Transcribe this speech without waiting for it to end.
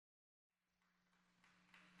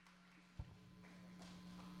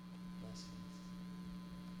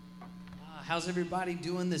How's everybody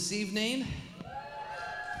doing this evening?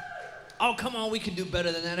 Oh, come on, we can do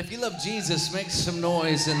better than that. If you love Jesus, make some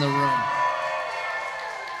noise in the room.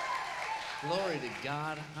 Glory to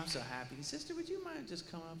God. I'm so happy. Sister, would you mind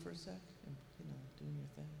just coming up for a sec and, doing your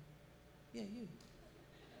thing? Yeah, you.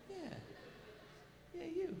 Yeah,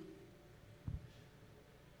 you.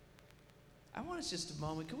 I want us just a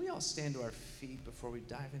moment. Can we all stand to our feet before we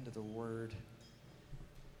dive into the Word?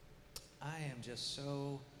 I am just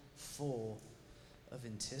so full of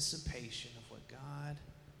anticipation of what God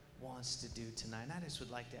wants to do tonight. And I just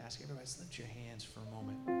would like to ask everybody to lift your hands for a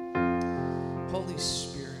moment. Holy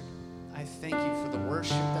Spirit, I thank you for the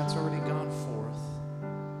worship that's already gone forth.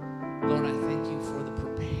 Lord, I thank you for the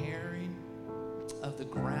preparing of the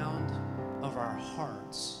ground of our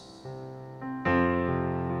hearts.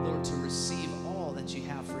 Lord, to receive all that you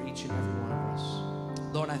have for each and every one of us.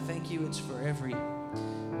 Lord, I thank you it's for every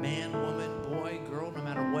man, woman, boy, girl, no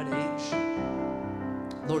matter what age.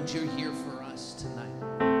 Lord, you're here for us tonight.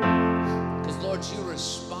 Because, Lord, you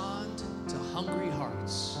respond to hungry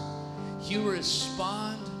hearts. You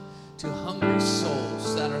respond to hungry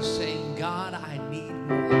souls that are saying, God, I need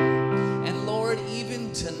more. And, Lord,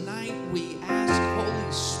 even tonight we ask,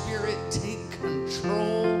 Holy Spirit, take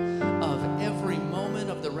control of every moment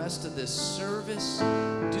of the rest of this service.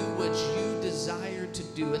 Do what you desire to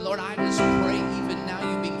do. And, Lord, I just pray even now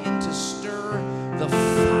you begin to stir the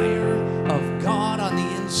fire of God on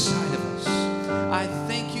the inside of us. I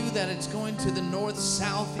thank you that it's going to the north,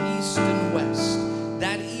 south, east, and west.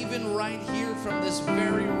 That even right here from this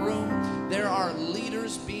very room, there are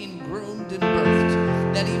leaders being groomed and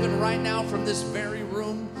birthed. That even right now from this very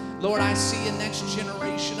room, Lord, I see a next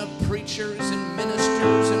generation of preachers and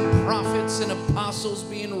ministers and prophets and apostles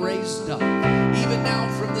being raised up. Even now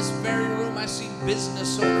from this very room, I see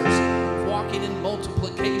business owners walking in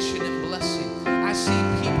multiplication and blessing. I see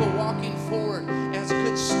people walking forward as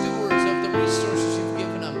good stewards of the resources you've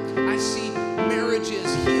given them. I see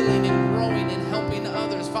marriages healing and growing and helping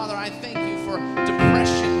others. Father, I thank you for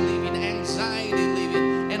depression leaving, anxiety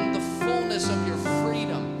leaving, and the fullness of your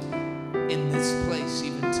freedom in this place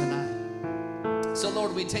even tonight. So,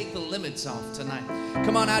 Lord, we take the limits off tonight.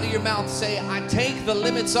 Come on, out of your mouth, say, I take the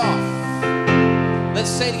limits off. Let's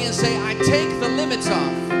say it again, say, I take the limits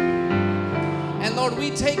off. And, Lord, we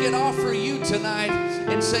take it off for you tonight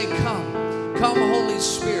and say, come, Holy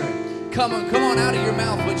Spirit. Come on, out of your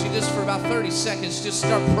mouth, would you, just for about 30 seconds, just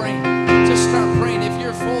start praying. Just start praying. If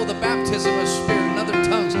you're full of the baptism of Spirit and other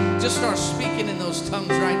tongues, just start speaking in those tongues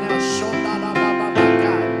right now.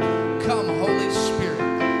 Come, Holy Spirit.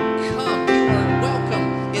 Come. You are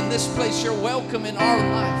welcome in this place. You're welcome in our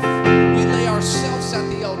life. We lay ourselves at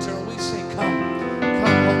the altar and we say, come,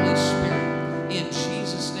 Holy Spirit. In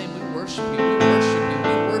Jesus' name we worship you. We worship you.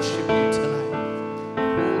 We worship you tonight.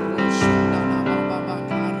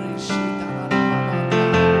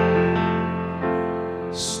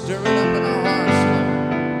 Stir it up in our hearts,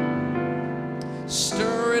 Lord.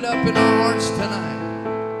 Stir it up in our hearts tonight.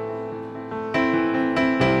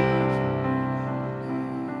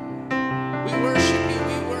 We worship you,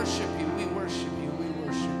 we worship you, we worship you, we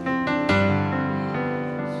worship you.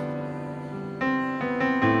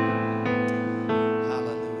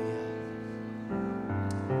 Hallelujah.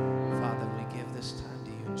 Father, we give this time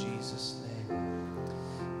to you in Jesus' name.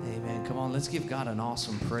 Amen. Come on, let's give God an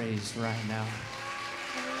awesome praise right now.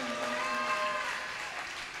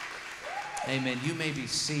 Amen. You may be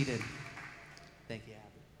seated. Thank you,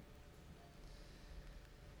 Abby.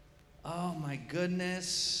 Oh, my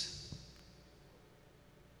goodness.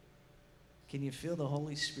 Can you feel the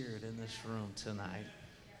Holy Spirit in this room tonight?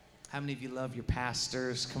 How many of you love your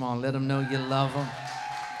pastors? Come on, let them know you love them.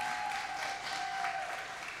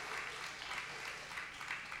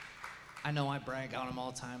 I know I brag on them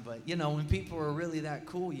all the time, but, when people are really that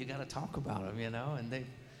cool, you got to talk about them, and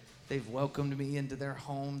they've welcomed me into their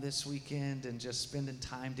home this weekend and just spending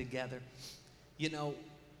time together.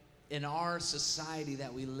 In our society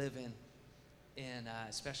that we live in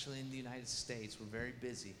especially in the United States, we're very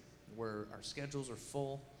busy. Our schedules are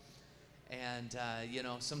full. And,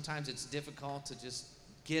 sometimes it's difficult to just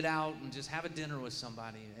get out and just have a dinner with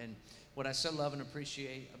somebody. And what I so love and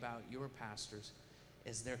appreciate about your pastors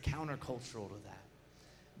is they're countercultural to that.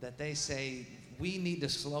 That they say, we need to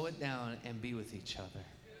slow it down and be with each other.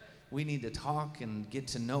 We need to talk and get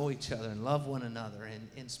to know each other and love one another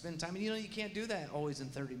and spend time. And, you can't do that always in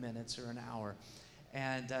 30 minutes or an hour.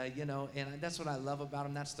 And, and that's what I love about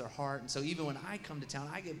them. That's their heart. And so even when I come to town,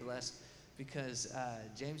 I get blessed because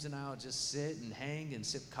James and I will just sit and hang and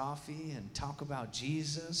sip coffee and talk about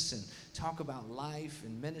Jesus and talk about life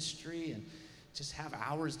and ministry and just have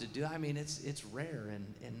hours to do. I mean, it's rare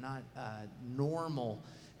and not normal.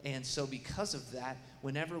 And so because of that,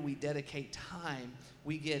 whenever we dedicate time,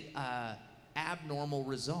 we get abnormal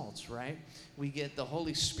results, right? We get the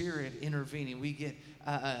Holy Spirit intervening. We get,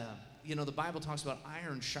 the Bible talks about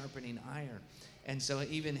iron sharpening iron. And so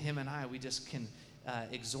even him and I, we just can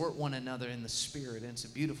exhort one another in the Spirit, and it's a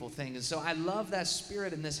beautiful thing. And so I love that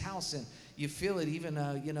Spirit in this house, and you feel it even,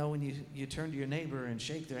 when you turn to your neighbor and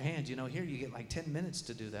shake their hand. Here you get like 10 minutes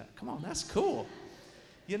to do that. Come on, that's cool.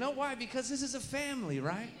 You know why? Because this is a family,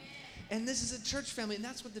 right? And this is a church family, and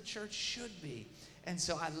that's what the church should be. And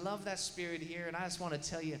so I love that Spirit here, and I just want to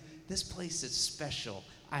tell you, this place is special.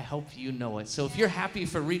 I hope you know it. So if you're happy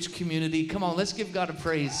for Reach Community, come on, let's give God a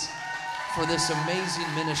praise for this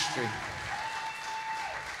amazing ministry.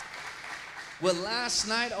 Well, last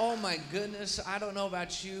night, oh my goodness, I don't know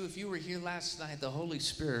about you. If you were here last night, the Holy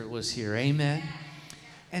Spirit was here. Amen.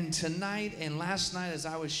 And tonight and last night, as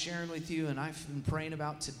I was sharing with you and I've been praying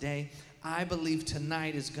about today, I believe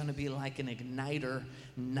tonight is going to be like an igniter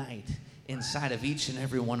night inside of each and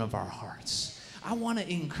every one of our hearts. I want to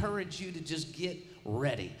encourage you to just get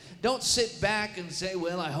ready. Don't sit back and say,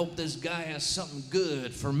 well, I hope this guy has something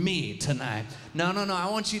good for me tonight. No. I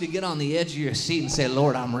want you to get on the edge of your seat and say,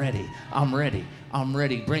 Lord, I'm ready. I'm ready. I'm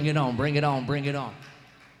ready. Bring it on. Bring it on. Bring it on.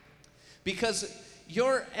 Because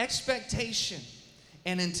your expectation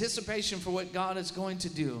and anticipation for what God is going to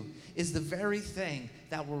do is the very thing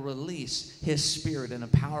that will release His Spirit in a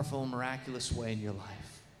powerful, miraculous way in your life.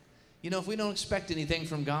 If we don't expect anything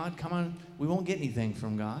from God, come on, we won't get anything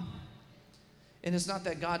from God. And it's not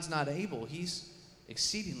that God's not able. He's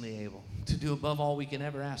exceedingly able to do above all we can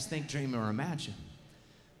ever ask, think, dream, or imagine.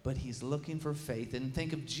 But He's looking for faith. And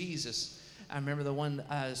think of Jesus. I remember the one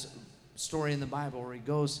story in the Bible where He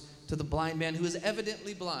goes to the blind man who is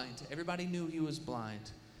evidently blind. Everybody knew he was blind.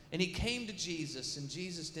 And he came to Jesus, and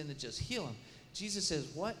Jesus didn't just heal him. Jesus says,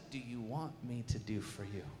 what do you want me to do for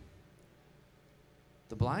you?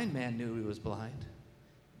 The blind man knew he was blind.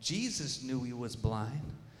 Jesus knew he was blind.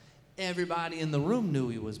 Everybody in the room knew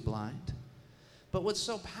he was blind. But what's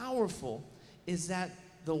so powerful is that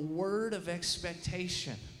the word of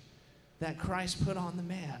expectation that Christ put on the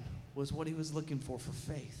man was what He was looking for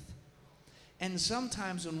faith. And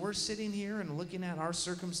sometimes when we're sitting here and looking at our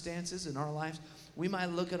circumstances in our lives, we might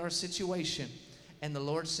look at our situation and the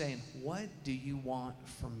Lord's saying, what do you want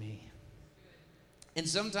from me? And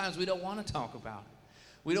sometimes we don't want to talk about it.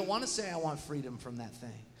 We don't want to say, I want freedom from that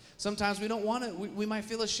thing. Sometimes we don't want to, we might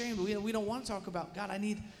feel ashamed. We don't want to talk about, God, I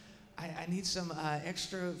need some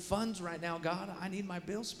extra funds right now, God. I need my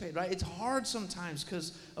bills paid, right? It's hard sometimes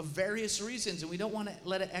because of various reasons, and we don't want to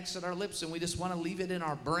let it exit our lips, and we just want to leave it in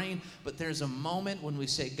our brain. But there's a moment when we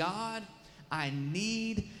say, God, I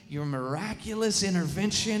need your miraculous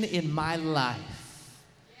intervention in my life.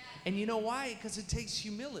 And you know why? Because it takes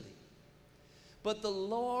humility. But the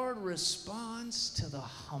Lord responds to the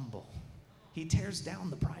humble. He tears down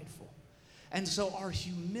the prideful. And so our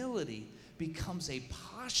humility becomes a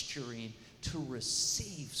posturing to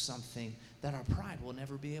receive something that our pride will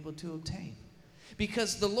never be able to obtain.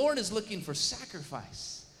 Because the Lord is looking for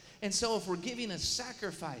sacrifice. And so if we're giving a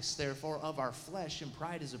sacrifice, therefore, of our flesh, and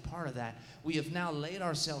pride is a part of that, we have now laid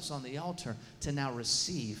ourselves on the altar to now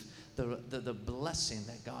receive the blessing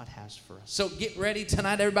that God has for us. So get ready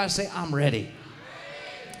tonight. Everybody say, I'm ready.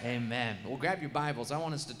 Amen. Well, grab your Bibles. I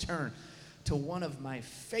want us to turn to one of my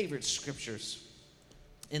favorite scriptures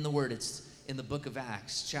in the Word. It's in the book of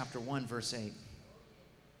Acts, chapter 1, verse 8.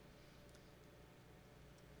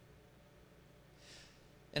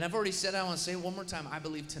 And I've already said, I want to say it one more time. I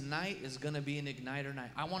believe tonight is going to be an igniter night.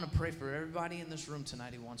 I want to pray for everybody in this room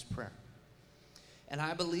tonight who wants prayer. And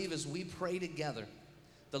I believe as we pray together,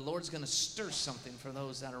 the Lord's going to stir something for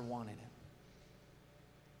those that are wanting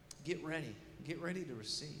it. Get ready. Get ready to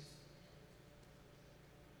receive.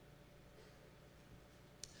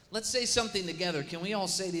 Let's say something together. Can we all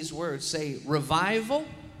say these words? Say, revival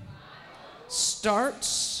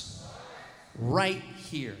starts right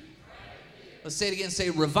here. Let's say it again.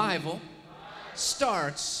 Say, revival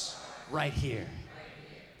starts right here.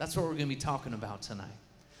 That's what we're going to be talking about tonight.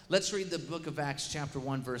 Let's read the book of Acts, chapter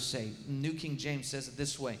 1, verse 8. New King James says it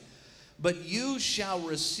this way. But you shall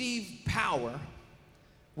receive power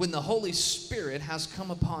when the Holy Spirit has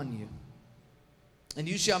come upon you. And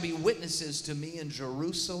you shall be witnesses to me in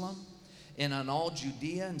Jerusalem and on all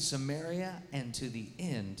Judea and Samaria and to the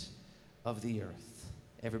end of the earth.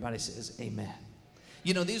 Everybody says amen.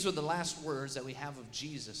 You know, these were the last words that we have of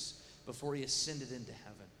Jesus before He ascended into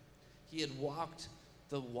heaven. He had walked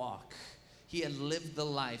the walk. He had lived the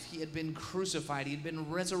life. He had been crucified. He had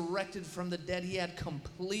been resurrected from the dead. He had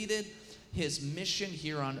completed his mission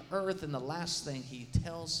here on earth. And the last thing he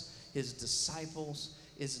tells his disciples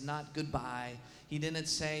is not goodbye. He didn't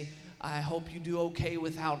say, I hope you do okay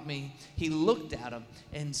without me. He looked at them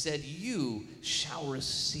and said, you shall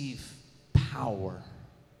receive power.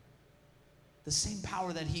 The same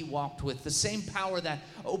power that he walked with, the same power that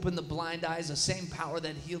opened the blind eyes, the same power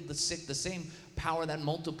that healed the sick, the same power that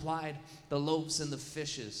multiplied the loaves and the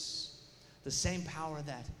fishes, the same power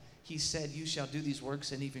that he said, you shall do these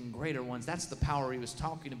works and even greater ones. That's the power he was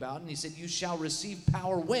talking about. And he said, you shall receive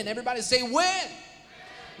power when? Everybody say when?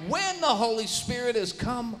 When the Holy Spirit has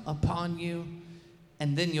come upon you,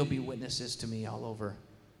 and then you'll be witnesses to me all over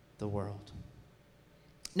the world.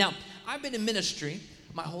 Now, I've been in ministry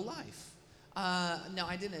my whole life. Now,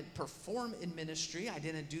 I didn't perform in ministry. I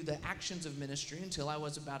didn't do the actions of ministry until I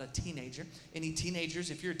was about a teenager. Any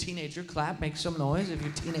teenagers? If you're a teenager, clap, make some noise. If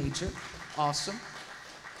you're a teenager, awesome.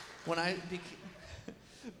 When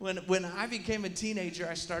I became a teenager,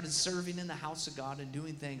 I started serving in the house of God and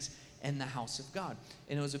doing things in the house of God.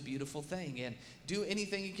 And it was a beautiful thing. And do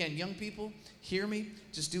anything you can. Young people, hear me.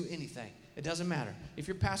 Just do anything. It doesn't matter. If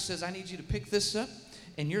your pastor says, I need you to pick this up,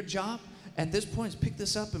 and your job at this point is pick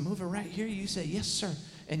this up and move it right here, you say, yes, sir.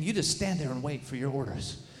 And you just stand there and wait for your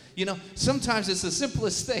orders. You know, sometimes it's the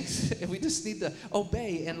simplest things. We just need to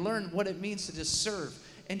obey and learn what it means to just serve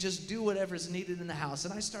and just do whatever is needed in the house.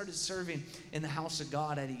 And I started serving in the house of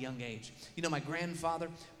God at a young age. You know, my grandfather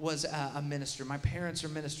was a minister. My parents are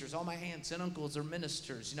ministers. All my aunts and uncles are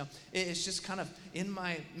ministers. You know, it's just kind of in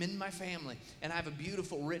my family. And I have a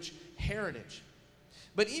beautiful, rich heritage.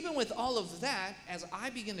 But even with all of that, as I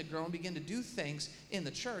begin to grow and begin to do things in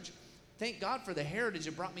the church, thank God for the heritage.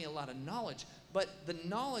 It brought me a lot of knowledge. But the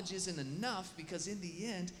knowledge isn't enough, because in the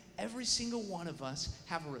end, every single one of us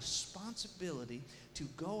have a responsibility to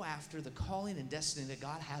go after the calling and destiny that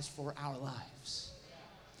God has for our lives.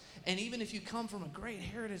 And even if you come from a great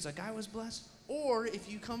heritage like I was blessed, or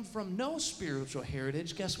if you come from no spiritual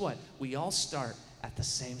heritage, guess what? We all start at the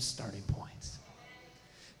same starting point.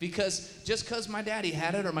 Because just because my daddy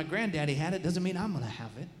had it or my granddaddy had it doesn't mean I'm going to have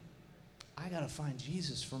it. I got to find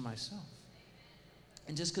Jesus for myself.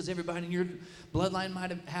 And just because everybody in your bloodline might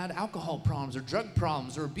have had alcohol problems or drug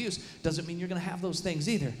problems or abuse doesn't mean you're going to have those things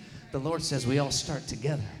either. The Lord says we all start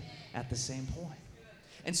together at the same point.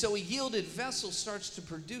 And so a yielded vessel starts to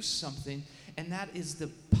produce something, and that is the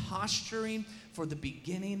posturing for the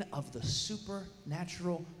beginning of the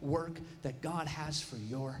supernatural work that God has for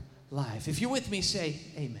your life. If you're with me, say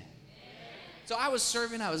amen. So I was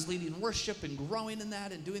serving, I was leading worship and growing in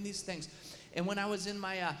that and doing these things. And when I was in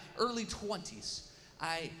my early 20s,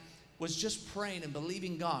 I was just praying and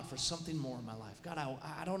believing God for something more in my life. God,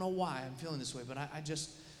 I don't know why I'm feeling this way, but I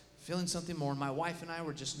just feeling something more. My wife and I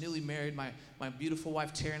were just newly married. My beautiful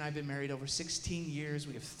wife, Terry, and I have been married over 16 years.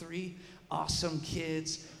 We have 3 awesome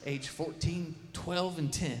kids, age 14, 12,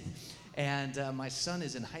 and 10. And my son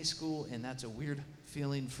is in high school, and that's a weird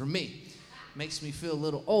feeling for me. Makes me feel a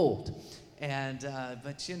little old. And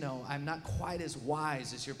but you know, I'm not quite as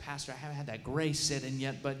wise as your pastor. I haven't had that grace set in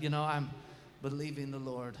yet, but you know, I'm believing the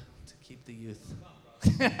Lord to keep the youth.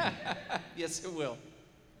 Yes, it will.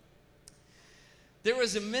 There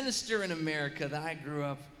was a minister in America that I grew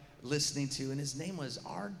up listening to, and his name was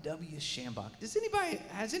R.W. Schambach.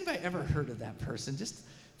 Has anybody ever heard of that person? Just a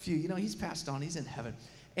few. You know, he's passed on. He's in heaven.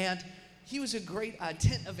 And he was a great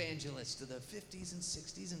tent evangelist of the 50s and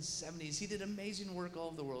 60s and 70s. He did amazing work all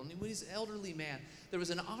over the world. And when he was an elderly man, there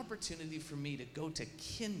was an opportunity for me to go to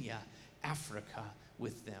Kenya, Africa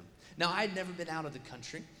with them. Now, I'd never been out of the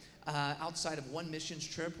country outside of one missions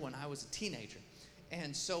trip when I was a teenager.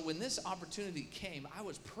 And so when this opportunity came, I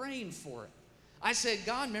was praying for it. I said,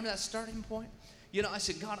 God, remember that starting point? You know, I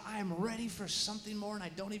said, God, I am ready for something more, and I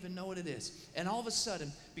don't even know what it is. And all of a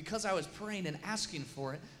sudden, because I was praying and asking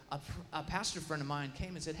for it, a pastor friend of mine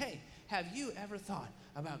came and said, hey, have you ever thought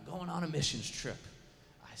about going on a missions trip?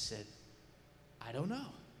 I said, I don't know.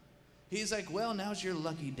 He's like, well, now's your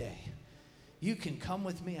lucky day. You can come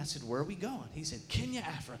with me. I said, where are we going? He said, Kenya,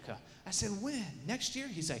 Africa. I said, when? Next year?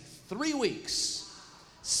 He's like, 3 weeks.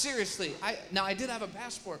 Seriously. I did have a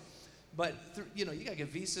passport, but you know, you got to get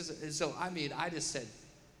visas. And so, I just said,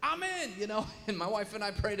 I'm in, you know. And my wife and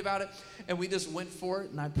I prayed about it, and we just went for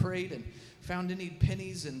it, and I prayed and found any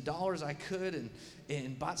pennies and dollars I could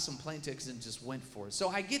and bought some plane tickets and just went for it. So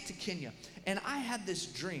I get to Kenya, and I had this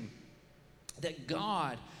dream that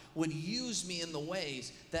God would use me in the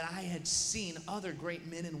ways that I had seen other great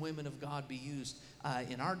men and women of God be used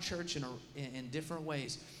in our church and in different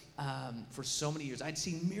ways. for so many years. I'd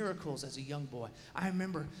seen miracles as a young boy. I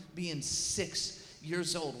remember being 6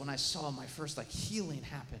 years old when I saw my first healing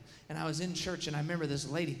happen. And I was in church, and I remember this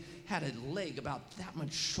lady had a leg about that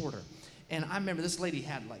much shorter. And I remember this lady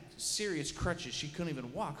had serious crutches. She couldn't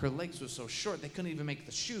even walk. Her legs were so short, they couldn't even make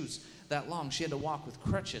the shoes that long. She had to walk with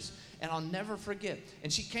crutches. And I'll never forget.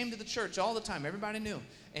 And she came to the church all the time. Everybody knew.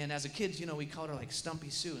 And as a kid, we called her Stumpy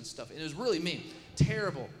Sue and stuff. And it was really mean.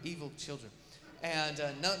 Terrible, evil children. And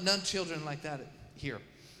none children like that here.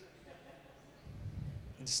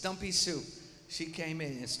 And Stumpy Sue, she came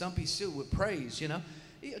in. And Stumpy Sue would praise,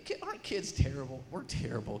 Aren't kids terrible? We're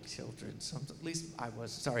terrible children. At least I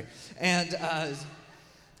was. Sorry. And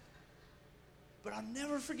but I'll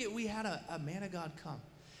never forget, we had a man of God come.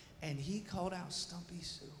 And he called out Stumpy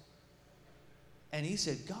Sue. And he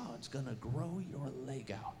said, God's going to grow your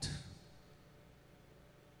leg out.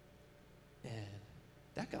 And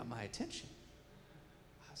that got my attention.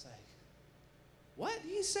 I was like, what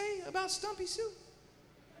did he say about Stumpy Sue?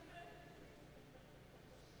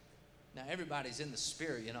 Now, everybody's in the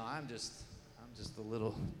spirit, I'm just a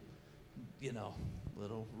little,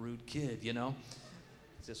 little rude kid,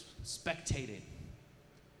 just spectating.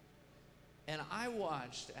 And I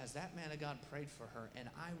watched as that man of God prayed for her, and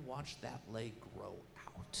I watched that leg grow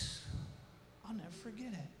out. I'll never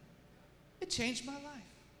forget it. It changed my life.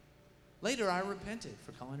 Later, I repented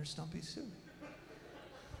for calling her Stumpy Sue,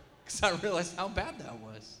 because I realized how bad that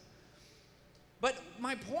was. But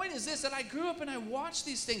my point is this, that I grew up and I watched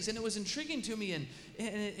these things, and it was intriguing to me.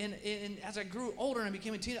 And as I grew older and I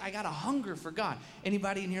became a teenager, I got a hunger for God.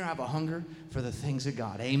 Anybody in here have a hunger for the things of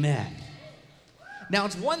God? Amen. Now,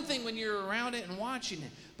 it's one thing when you're around it and watching it,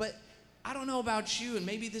 but I don't know about you, and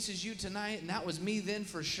maybe this is you tonight, and that was me then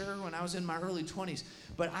for sure when I was in my early 20s.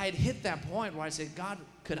 But I had hit that point where I said, God,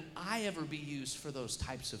 could I ever be used for those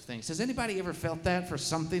types of things? Has anybody ever felt that for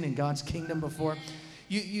something in God's kingdom before?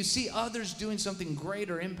 You see others doing something great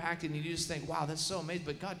or impacting, and you just think, wow, that's so amazing.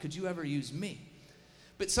 But God, could you ever use me?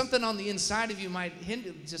 But something on the inside of you might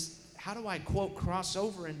hinder, just how do I, quote, cross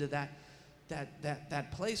over into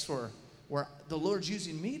that place where the Lord's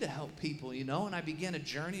using me to help people, And I began a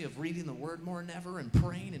journey of reading the Word more than ever, and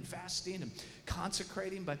praying and fasting and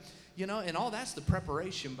consecrating. But, and all that's the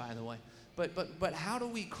preparation, by the way. But how do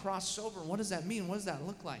we cross over? What does that mean? What does that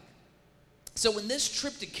look like? So when this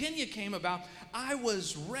trip to Kenya came about, I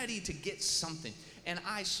was ready to get something. And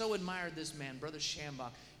I so admired this man, Brother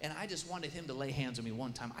Shambach, and I just wanted him to lay hands on me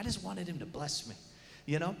one time. I just wanted him to bless me,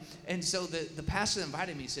 And so the pastor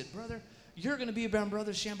invited me. He said, brother, you're going to be around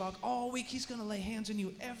Brother Shambach all week. He's going to lay hands on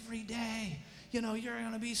you every day. You're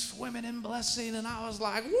going to be swimming in blessing. And I was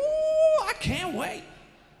like, woo, I can't wait.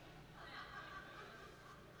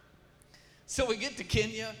 So we get to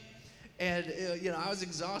Kenya. And, I was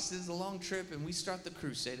exhausted. It's a long trip, and we start the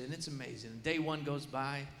crusade, and it's amazing. And day one goes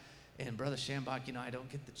by, and Brother Shambach, I don't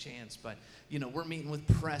get the chance. But, we're meeting with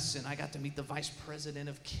press, and I got to meet the vice president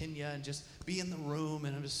of Kenya and just be in the room,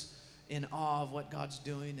 and I'm just in awe of what God's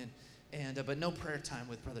doing. But no prayer time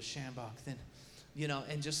with Brother Shambach. Then,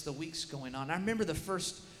 and just the weeks going on. I remember the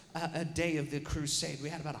first a day of the crusade. We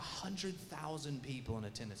had about 100,000 people in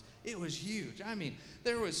attendance. It was huge. I mean,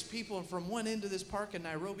 there was people from one end of this park in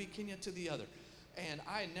Nairobi, Kenya, to the other. And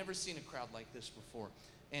I had never seen a crowd like this before.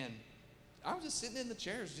 And I was just sitting in the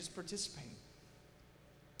chairs, just participating.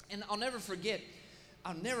 And I'll never forget,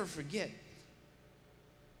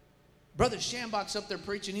 Brother Shambach's up there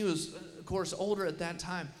preaching. He was, of course, older at that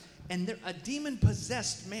time. And a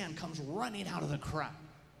demon-possessed man comes running out of the crowd.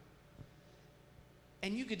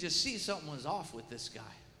 And you could just see something was off with this guy.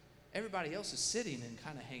 Everybody else is sitting and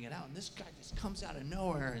kind of hanging out. And this guy just comes out of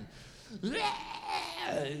nowhere and,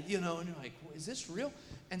 and you're like, is this real?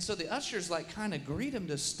 And so the ushers kind of greet him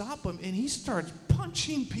to stop him. And he starts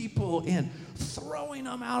punching people and throwing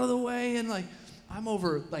them out of the way. And I'm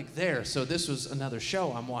over there. So this was another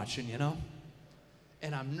show I'm watching,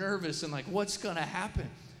 And I'm nervous and what's going to happen?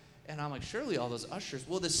 And I'm like, surely all those ushers.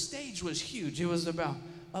 Well, the stage was huge. It was about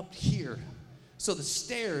up here. So the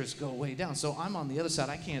stairs go way down. So I'm on the other side.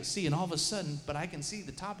 I can't see. And all of a sudden, but I can see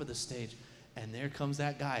the top of the stage. And there comes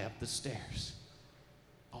that guy up the stairs.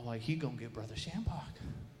 Oh, he gonna get Brother Shambach.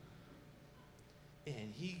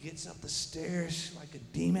 And he gets up the stairs like a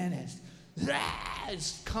demon and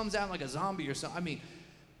it comes out like a zombie or something. I mean,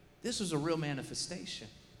 this was a real manifestation.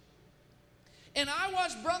 And I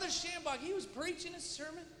watched Brother Shambach. He was preaching his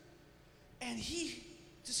sermon. And he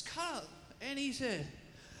just cut up. And he said,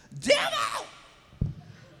 devil!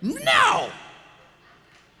 No!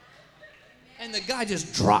 And the guy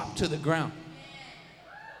just dropped to the ground.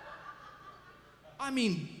 I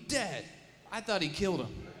mean, dead. I thought he killed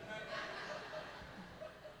him.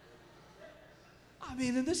 I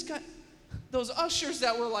mean, and this guy, those ushers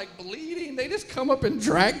that were like bleeding, they just come up and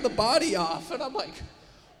drag the body off. And I'm like,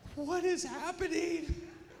 what is happening?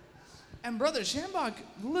 And Brother Schambach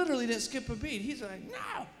literally didn't skip a beat. He's like,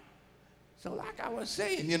 no. So like I was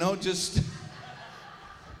saying, just.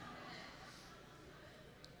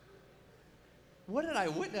 What did I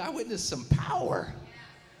witness? I witnessed some power.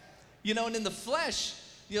 And in the flesh,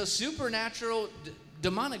 supernatural,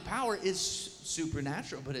 demonic power is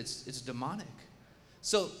supernatural, but it's demonic.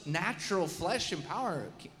 So natural flesh and power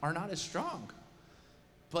are not as strong.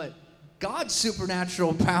 But God's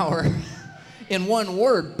supernatural power, in one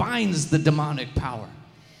word, binds the demonic power.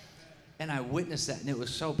 And I witnessed that, and it was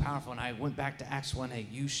so powerful. And I went back to Acts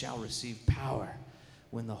 1:8, you shall receive power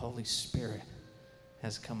when the Holy Spirit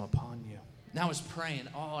has come upon you. And I was praying,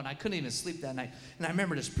 and I couldn't even sleep that night. And I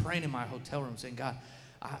remember just praying in my hotel room saying, God,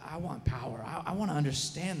 I want power. I want to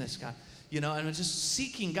understand this, God. And I was just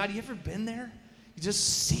seeking. God, you ever been there? You're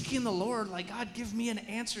just seeking the Lord, like, God, give me an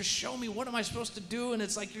answer. Show me, what am I supposed to do? And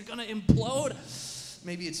it's like you're going to implode.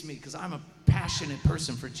 Maybe it's me, because I'm a passionate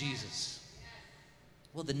person for Jesus.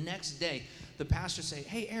 Well, the next day, the pastor say,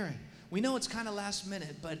 hey, Aaron, we know it's kind of last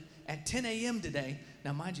minute, but at 10 a.m. today,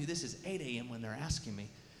 now mind you, this is 8 a.m. when they're asking me,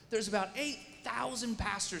 there's about 8,000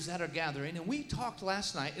 pastors that are gathering, and we talked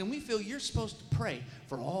last night, and we feel you're supposed to pray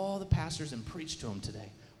for all the pastors and preach to them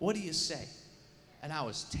today. What do you say? And I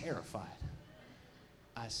was terrified.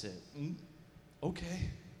 I said, okay.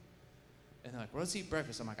 And they're like, well, let's eat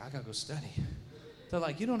breakfast. I'm like, I gotta go study. They're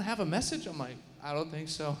like, you don't have a message? I'm like, I don't think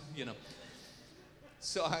so,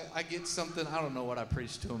 So I get something, I don't know what I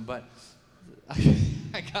preached to them, but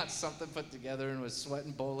I got something put together and was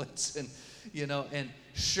sweating bullets and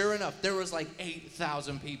sure enough, there was like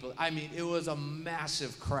 8,000 people. I mean, it was a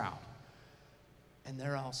massive crowd. And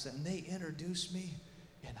they're all sitting, they introduced me,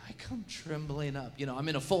 and I come trembling up. I'm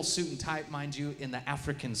in a full suit and tie, mind you, in the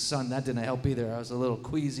African sun. That didn't help either. I was a little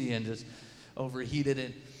queasy and just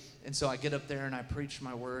overheated. And so I get up there and I preach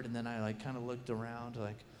my word, and then I like kind of looked around,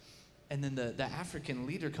 and then the African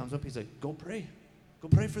leader comes up. He's like, go pray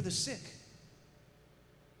for the sick.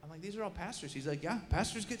 I'm like, these are all pastors. He's like, yeah,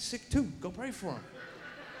 pastors get sick too. Go pray for them.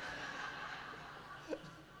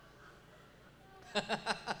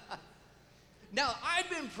 Now, I've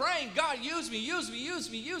been praying, God, use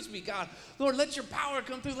me, God. Lord, let your power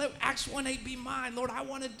come through. Let Acts 1:8 be mine. Lord, I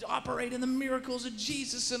want to operate in the miracles of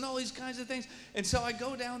Jesus and all these kinds of things. And so I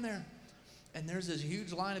go down there, and there's this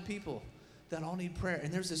huge line of people that all need prayer.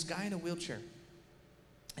 And there's this guy in a wheelchair,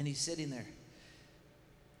 and he's sitting there.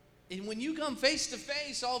 And when you come face to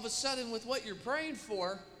face, all of a sudden, with what you're praying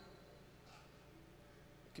for,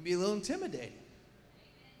 it can be a little intimidating.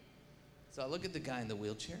 So I look at the guy in the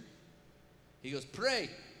wheelchair. He goes, pray.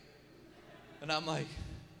 And I'm like,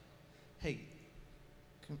 hey,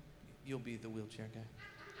 you'll be the wheelchair guy.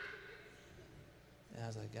 And I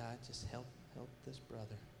was like, God, just help this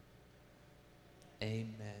brother.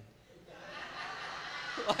 Amen.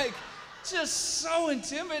 Like, just so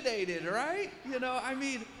intimidated, right?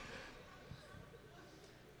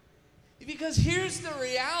 Because here's the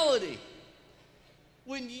reality.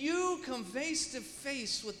 When you come face to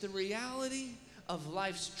face with the reality of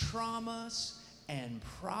life's traumas and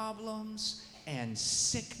problems and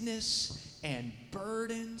sickness and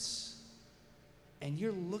burdens, and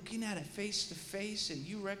you're looking at it face to face, and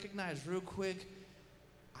you recognize real quick,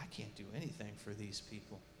 I can't do anything for these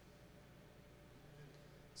people.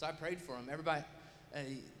 So I prayed for them. Everybody,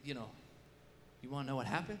 you want to know what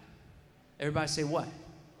happened? Everybody say what?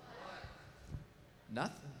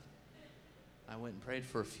 Nothing. I went and prayed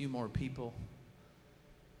for a few more people.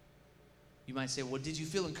 You might say, well, did you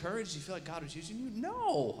feel encouraged? Did you feel like God was using you?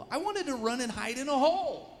 No. I wanted to run and hide in a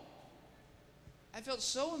hole. I felt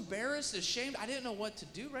so embarrassed, ashamed. I didn't know what to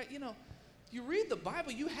do, right? You read the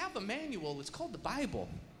Bible, you have a manual. It's called the Bible.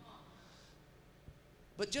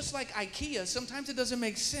 But just like IKEA, sometimes it doesn't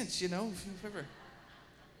make sense,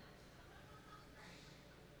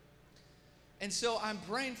 And so I'm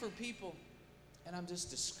praying for people, and I'm just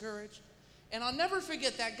discouraged. And I'll never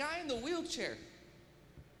forget that guy in the wheelchair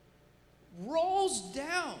rolls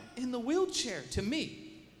down in the wheelchair to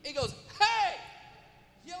me. He goes, hey!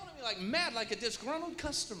 Yelling at me like mad, like a disgruntled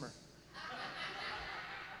customer.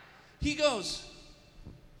 He goes,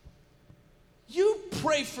 you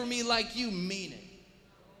pray for me like you mean it.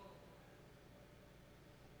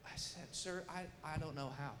 I said, sir, I don't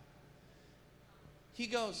know how. He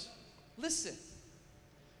goes, listen,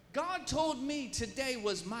 God told me today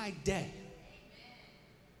was my day.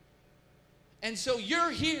 And so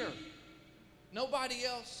you're here. Nobody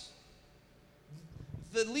else.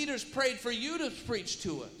 The leaders prayed for you to preach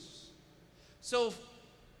to us. So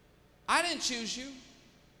I didn't choose you.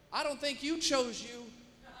 I don't think you chose you.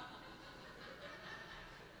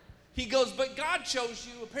 He goes, but God chose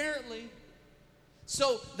you, apparently.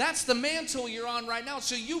 So that's the mantle you're on right now.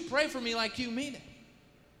 So you pray for me like you mean it.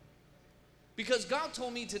 Because God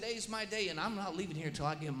told me today's my day, and I'm not leaving here until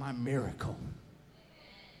I get my miracle.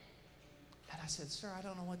 And I said, sir, I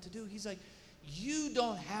don't know what to do. He's like, you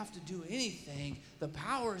don't have to do anything. The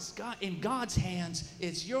power is in God's hands.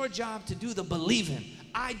 It's your job to do the believing.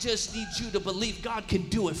 I just need you to believe God can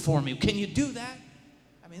do it for me. Can you do that?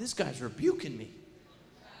 I mean, this guy's rebuking me.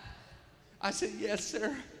 I said, yes,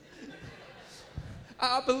 sir.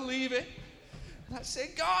 I believe it. And I said,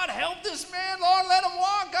 God, help this man. Lord, let him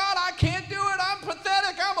walk. God, I can't do it. I'm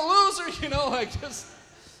pathetic. I'm a loser. You know, like just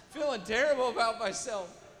feeling terrible about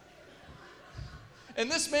myself. And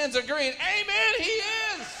this man's agreeing, amen, he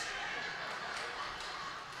is.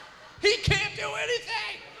 He can't do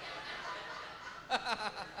anything.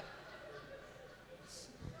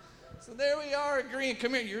 So there we are agreeing.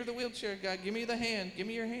 Come here, you're the wheelchair guy. Give me the hand. Give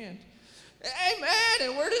me your hand. Amen.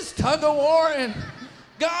 And we're just tug of war. And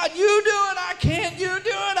God, you do it. I can't. You do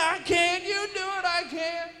it. I can't. You do it. I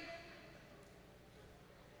can't.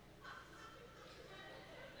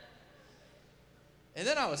 And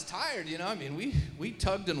then I was tired, you know. I mean, we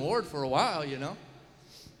tugged and warred for a while, you know.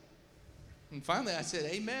 And finally I said,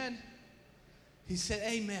 amen. He said,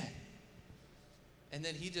 amen. And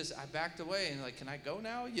then I backed away and like, can I go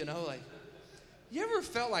now? You know, like, you ever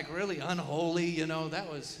felt like really unholy? You know, that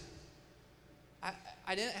was,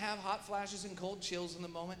 I didn't have hot flashes and cold chills in the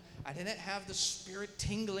moment. I didn't have the Spirit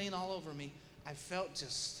tingling all over me. I felt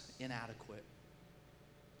just inadequate.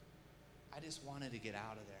 I just wanted to get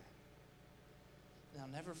out of there. And I'll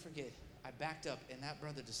never forget, I backed up and that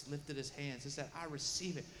brother just lifted his hands and said, I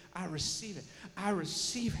receive it, I receive it, I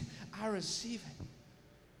receive it, I receive it.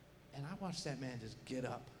 And I watched that man just get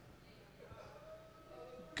up.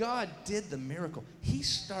 God did the miracle. He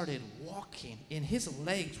started walking and his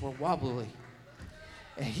legs were wobbly.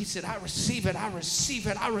 And he said, I receive it, I receive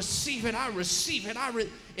it, I receive it, I receive it.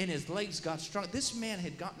 And his legs got strong. This man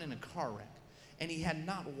had gotten in a car wreck and he had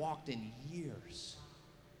not walked in years.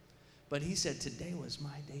 But he said, today was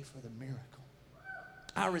my day for the miracle.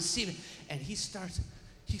 I receive it. And he starts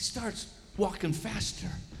walking faster.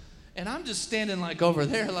 And I'm just standing like over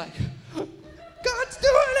there like, God's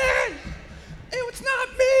doing it. It's not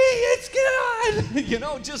me, it's God. You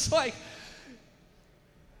know, just like,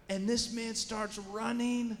 and this man starts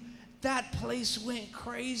running. That place went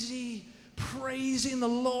crazy, praising the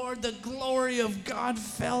Lord. The glory of God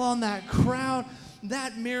fell on that crowd.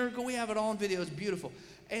 That miracle, we have it all on video, it's beautiful.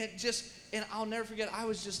 And I'll never forget, I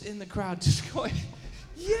was just in the crowd just going,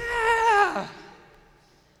 yeah.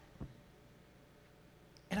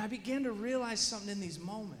 And I began to realize something in these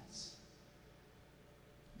moments.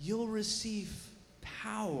 You'll receive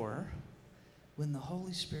power when the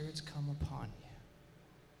Holy Spirit's come upon you.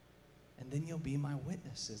 And then you'll be my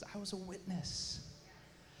witnesses. I was a witness.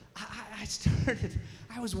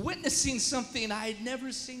 I was witnessing something I had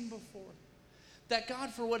never seen before. That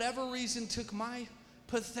God, for whatever reason, took my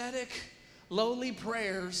pathetic, lowly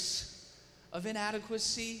prayers of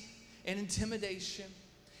inadequacy and intimidation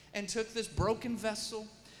and took this broken vessel,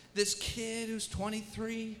 this kid who's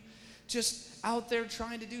 23, just out there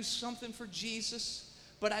trying to do something for Jesus.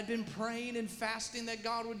 But I'd been praying and fasting that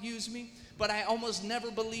God would use me, but I almost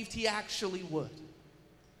never believed he actually would.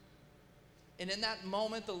 And in that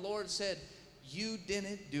moment, the Lord said, you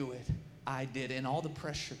didn't do it, I did. And all the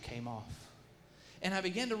pressure came off. And I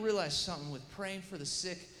began to realize something with praying for the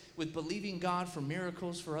sick, with believing God for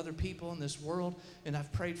miracles for other people in this world. And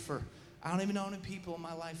I've prayed for, I don't even know how many people in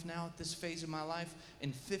my life now at this phase of my life,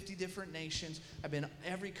 in 50 different nations. I've been on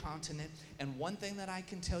every continent. And one thing that I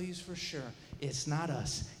can tell you is for sure, it's not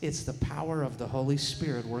us. It's the power of the Holy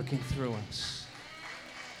Spirit working through us.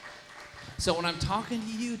 So when I'm talking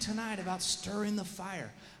to you tonight about stirring the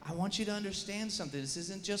fire, I want you to understand something. This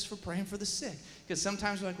isn't just for praying for the sick. Because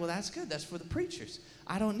sometimes we're like, well, that's good. That's for the preachers.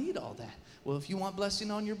 I don't need all that. Well, if you want blessing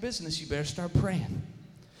on your business, you better start praying.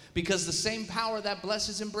 Because the same power that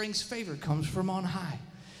blesses and brings favor comes from on high.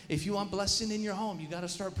 If you want blessing in your home, you got to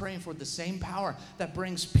start praying for the same power that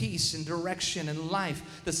brings peace and direction and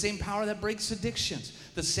life. The same power that breaks addictions.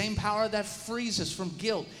 The same power that frees us from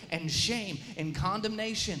guilt and shame and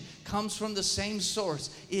condemnation comes from the same source.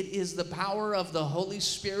 It is the power of the Holy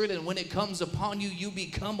Spirit, and when it comes upon you, you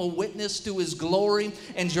become a witness to his glory,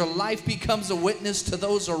 and your life becomes a witness to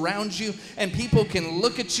those around you, and people can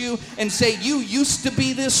look at you and say, you used to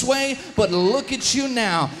be this way, but look at you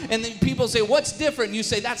now. And then people say, what's different? And you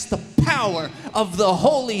say, that's the power of the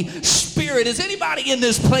Holy Spirit. Is anybody in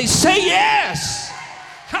this place say yes?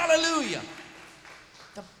 Hallelujah.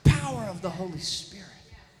 The power of the Holy Spirit.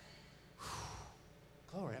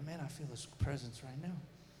 Whew. Glory, man, I feel His presence right now.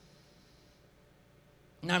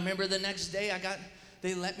 And I remember the next day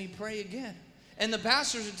they let me pray again. And the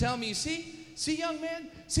pastors would tell me, see, young man,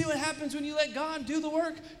 see what happens when you let God do the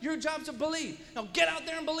work? Your job's to believe. Now get out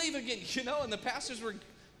there and believe again, and the pastors were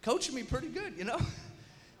coaching me pretty good,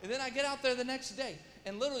 And then I get out there the next day,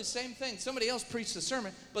 and literally same thing. Somebody else preached the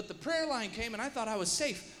sermon, but the prayer line came, and I thought I was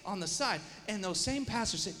safe on the side. And those same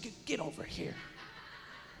pastors said, get over here.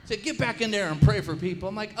 Said, get back in there and pray for people.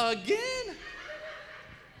 I'm like, again?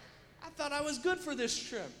 I thought I was good for this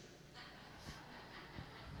trip.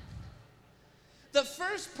 The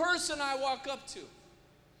first person I walk up to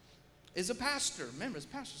is a pastor. Remember, it's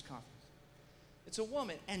pastor's conference. It's a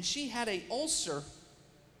woman, and she had an ulcer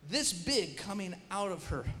this big coming out of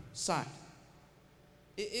her side.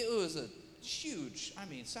 It was a huge,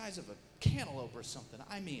 size of a cantaloupe or something.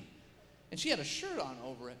 And she had a shirt on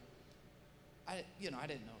over it. I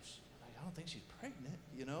didn't know. I don't think she's pregnant,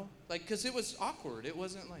 because it was awkward. It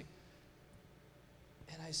wasn't like.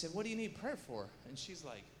 And I said, what do you need prayer for? And she's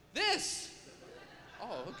like, this.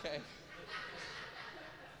 Oh, okay.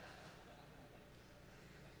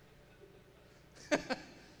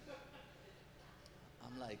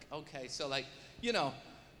 I'm like, okay, so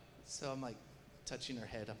so I'm like touching her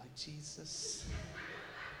head. I'm like, Jesus,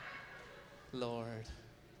 Lord,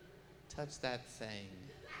 touch that thing.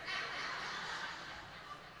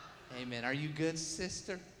 Amen. Are you good,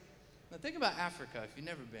 sister? Now think about Africa if you've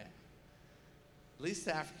never been. At least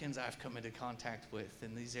the Africans I've come into contact with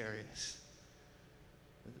in these areas.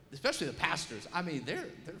 Especially the pastors. They're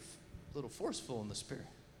a little forceful in the spirit.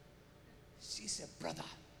 She said, brother,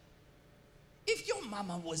 if your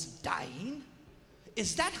mama was dying,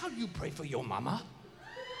 is that how you pray for your mama?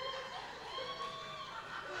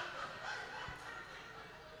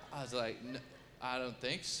 I was like, no, I don't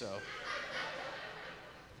think so.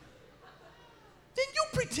 Then you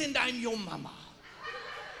pretend I'm your mama.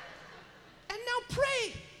 And now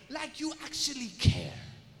pray like you actually care.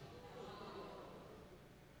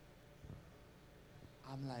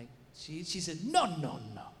 I'm like, she said, no.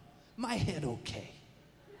 My head okay.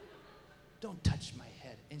 Don't touch my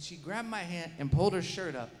head. And she grabbed my hand and pulled her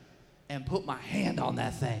shirt up and put my hand on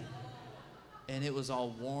that thing. And it was all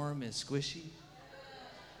warm and squishy.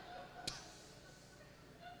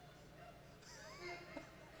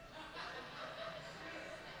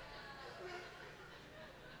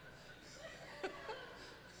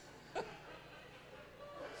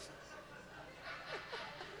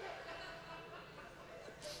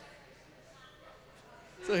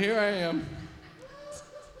 So here I am.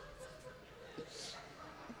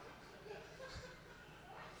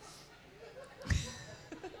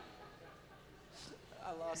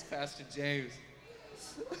 I lost Pastor James.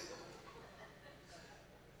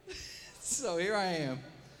 So here I am.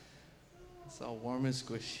 It's all warm and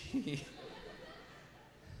squishy.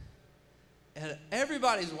 And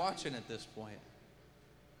everybody's watching at this point.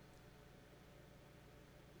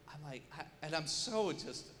 I'm so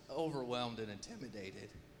just overwhelmed and intimidated.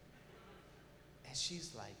 And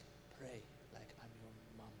she's like, pray like I'm your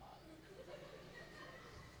mama.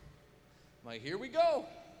 I'm like, here we go.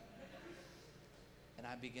 And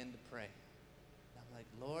I begin to pray. And I'm like,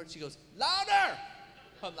 Lord, she goes, louder.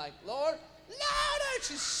 I'm like, Lord, louder.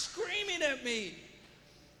 She's screaming at me.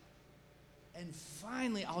 And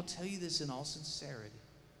finally, I'll tell you this in all sincerity.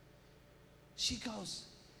 She goes,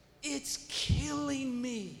 it's killing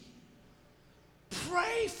me.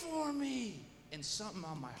 Pray for me. And something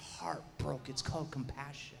on my heart broke. It's called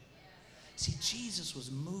compassion. See, Jesus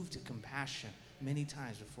was moved to compassion many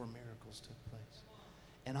times before miracles took place.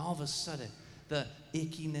 And all of a sudden, the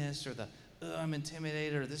ickiness or the, I'm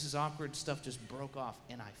intimidated or this is awkward stuff just broke off.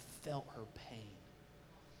 And I felt her pain.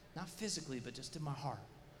 Not physically, but just in my heart.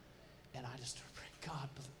 And I just started praying, God,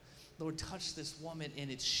 Lord, touch this woman.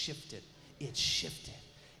 And it shifted. It shifted.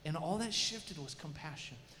 And all that shifted was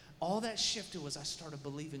compassion. All that shifted was I started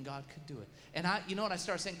believing God could do it. And you know what? I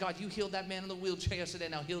started saying, God, you healed that man in the wheelchair yesterday.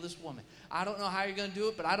 Now heal this woman. I don't know how you're going to do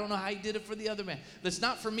it, but I don't know how you did it for the other man. It's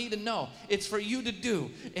not for me to know. It's for you to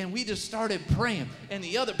do. And we just started praying. And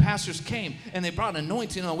the other pastors came, and they brought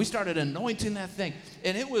anointing on. We started anointing that thing.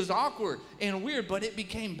 And it was awkward and weird, but it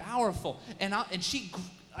became powerful. And she,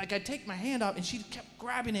 I take my hand out, and she kept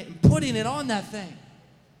grabbing it and putting it on that thing.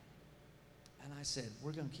 And I said,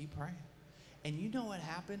 we're going to keep praying. And you know what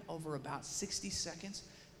happened? Over about 60 seconds,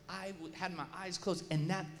 I had my eyes closed, and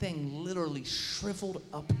that thing literally shriveled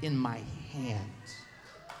up in my hand.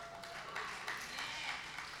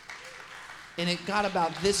 And it got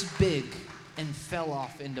about this big and fell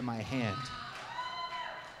off into my hand.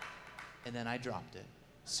 And then I dropped it.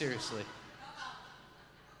 Seriously.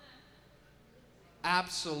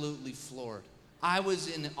 Absolutely floored. I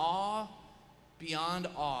was in awe beyond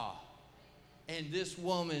awe. And this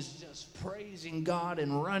woman is just praising God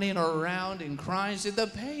and running around and crying. She said, the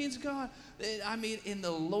pain's gone. I mean, and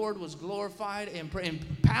the Lord was glorified. And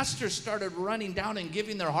pastors started running down and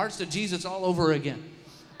giving their hearts to Jesus all over again.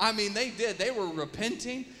 I mean, they did. They were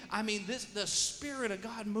repenting. I mean, the Spirit of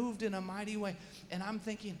God moved in a mighty way. And I'm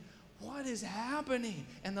thinking, what is happening?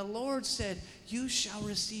 And the Lord said, you shall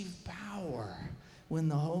receive power when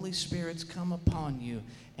the Holy Spirit's come upon you,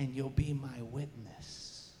 and you'll be my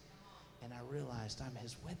witness. And I realized I'm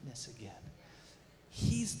his witness again.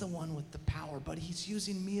 He's the one with the power, but he's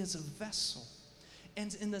using me as a vessel.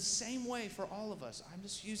 And in the same way for all of us, I'm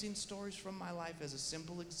just using stories from my life as a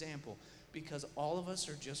simple example, because all of us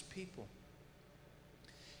are just people.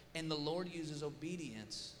 And the Lord uses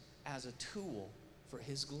obedience as a tool for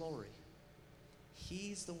his glory.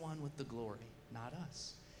 He's the one with the glory, not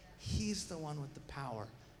us. He's the one with the power,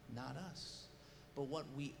 not us. But what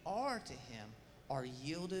we are to him are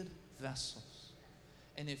yielded vessels.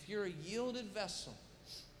 And if you're a yielded vessel,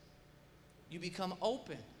 you become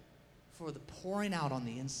open for the pouring out on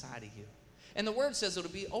the inside of you. And the word says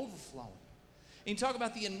it'll be overflowing. And you talk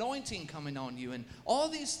about the anointing coming on you and all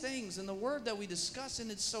these things and the word that we discuss,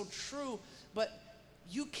 and it's so true, but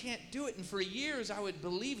you can't do it. And for years I would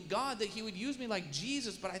believe God that he would use me like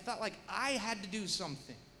Jesus, but I thought like I had to do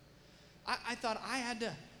something. I thought I had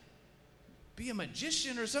to be a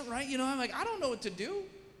magician or something, right? You know, I'm like, I don't know what to do.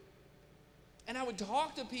 And I would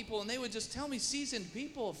talk to people, and they would just tell me, seasoned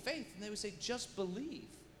people of faith, and they would say, just believe.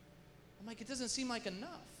 I'm like, it doesn't seem like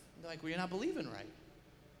enough. And they're like, well, you're not believing right.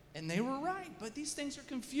 And they were right, but these things are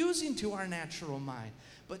confusing to our natural mind,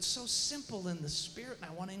 but so simple in the spirit.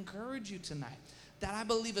 And I want to encourage you tonight that I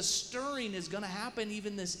believe a stirring is going to happen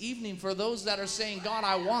even this evening for those that are saying, God,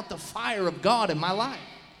 I want the fire of God in my life.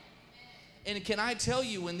 And can I tell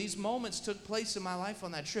you, when these moments took place in my life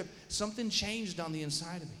on that trip, something changed on the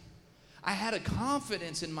inside of me. I had a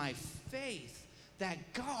confidence in my faith that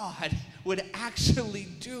God would actually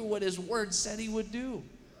do what his word said he would do.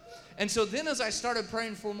 And so then as I started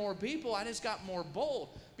praying for more people, I just got more bold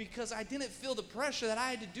because I didn't feel the pressure that I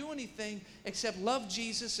had to do anything except love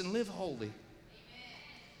Jesus and live holy.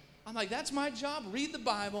 I'm like, that's my job. Read the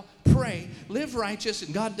Bible, pray, live righteous,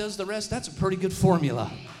 and God does the rest. That's a pretty good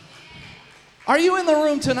formula. Are you in the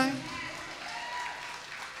room tonight?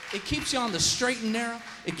 It keeps you on the straight and narrow.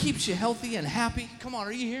 It keeps you healthy and happy. Come on,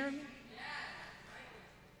 are you hearing me?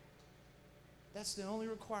 That's the only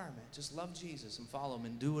requirement. Just love Jesus and follow him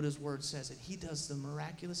and do what his word says. And he does the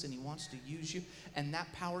miraculous, and he wants to use you. And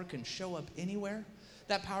that power can show up anywhere.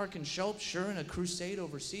 That power can show up, sure, in a crusade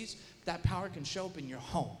overseas. That power can show up in your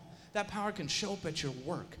home. That power can show up at your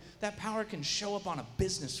work. That power can show up on a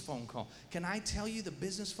business phone call. Can I tell you the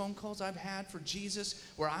business phone calls I've had for Jesus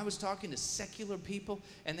where I was talking to secular people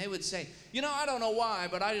and they would say, you know, I don't know why,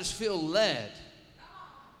 but I just feel led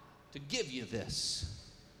to give you this.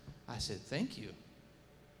 I said, thank you.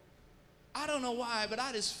 I don't know why, but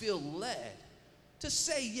I just feel led to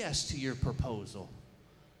say yes to your proposal.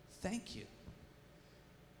 Thank you.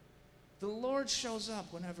 The Lord shows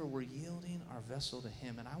up whenever we're yielding our vessel to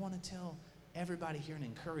him. And I want to tell everybody here and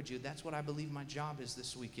encourage you, that's what I believe my job is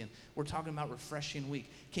this weekend. We're talking about Refreshing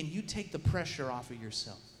Week. Can you take the pressure off of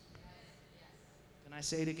yourself? Can I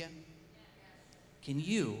say it again? Can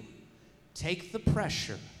you take the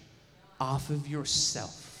pressure off of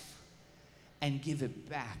yourself and give it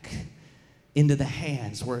back into the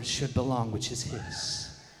hands where it should belong, which is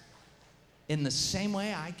his? In the same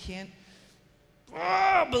way, I can't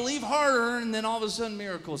believe harder, and then all of a sudden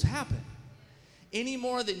miracles happen. Any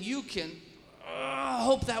more than you can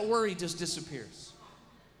hope that worry just disappears.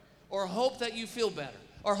 Or hope that you feel better.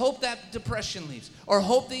 Or hope that depression leaves. Or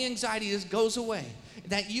hope the anxiety just goes away.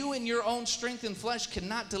 That you in your own strength and flesh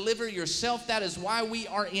cannot deliver yourself. That is why we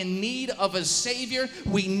are in need of a Savior.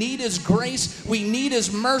 We need his grace. We need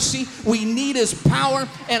his mercy. We need his power.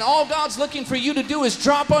 And all God's looking for you to do is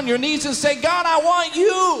drop on your knees and say, God, I want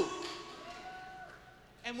you.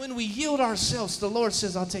 And when we yield ourselves, the Lord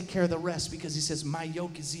says, I'll take care of the rest, because he says, my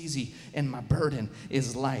yoke is easy and my burden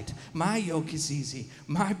is light. My yoke is easy.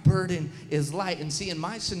 My burden is light. And see, in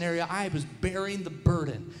my scenario, I was bearing the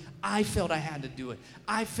burden. I felt I had to do it.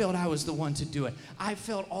 I felt I was the one to do it. I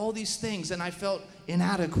felt all these things, and I felt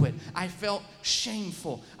inadequate. I felt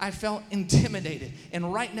shameful. I felt intimidated.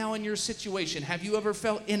 And right now in your situation, have you ever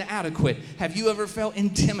felt inadequate? Have you ever felt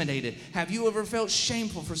intimidated? Have you ever felt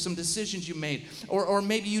shameful for some decisions you made? Or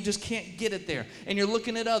maybe you just can't get it there, and you're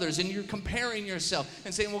looking at others, and you're comparing yourself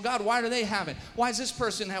and saying, well, God, why do they have it? Why does this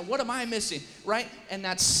person have? What am I missing? Right? And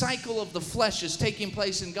that cycle of the flesh is taking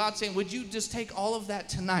place, and God's saying, would you just take all of that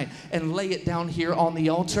tonight and lay it down here on the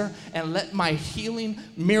altar and let my healing,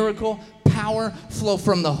 miracle, power flow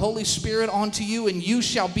from the Holy Spirit onto you, and you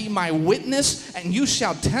shall be my witness, and you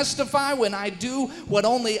shall testify when I do what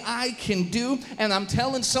only I can do. And I'm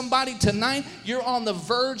telling somebody tonight, you're on the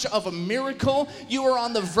verge of a miracle. You are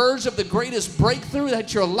on the verge of the greatest breakthrough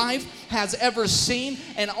that your life has ever seen,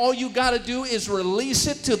 and all you got to do is release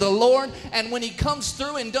it to the Lord. And when he comes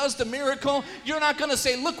through and does the miracle, you're not going to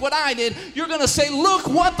say, look what I did. You're going to say, look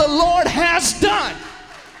what the Lord has done.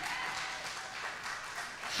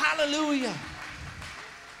 Hallelujah.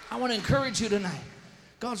 I want to encourage you tonight.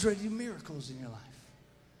 God's ready to do miracles in your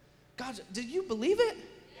life. Did you believe it?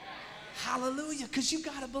 Yes. Hallelujah, because you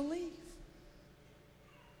got to believe.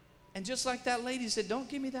 And just like that lady said, don't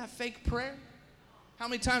give me that fake prayer. How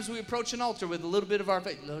many times do we approach an altar with a little bit of our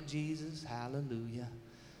faith? Lord Jesus, hallelujah.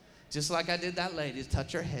 Just like I did that lady,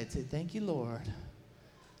 touch her head, say, thank you, Lord.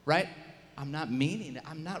 Right? I'm not meaning it.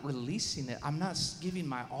 I'm not releasing it. I'm not giving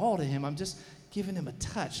my all to him. I'm just giving him a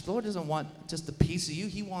touch. The Lord doesn't want just a piece of you.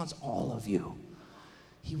 He wants all of you.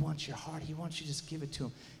 He wants your heart. He wants you to just give it to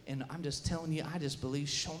him. And I'm just telling you, I just believe,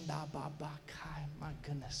 Shonda Baba Kai, my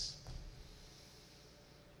goodness.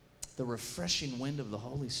 The refreshing wind of the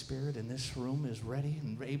Holy Spirit in this room is ready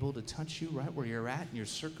and able to touch you right where you're at in your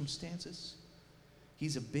circumstances.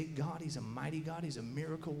 He's a big God. He's a mighty God. He's a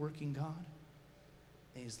miracle-working God.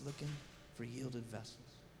 And he's looking for yielded vessels.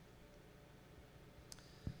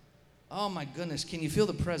 Oh my goodness, can you feel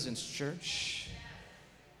the presence, church?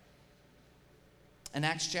 In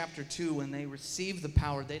Acts chapter 2, when they received the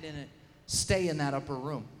power, they didn't stay in that upper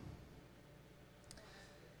room.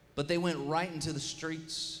 But they went right into the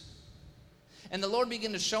streets. And the Lord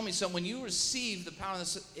began to show me something. When you receive the power,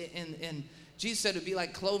 and Jesus said it would be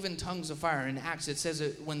like cloven tongues of fire. In Acts, it says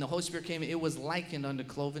that when the Holy Spirit came, it was likened unto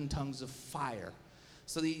cloven tongues of fire.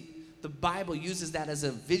 So the Bible uses that as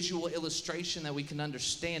a visual illustration that we can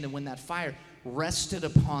understand. And when that fire rested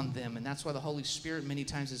upon them, and that's why the Holy Spirit many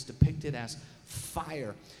times is depicted as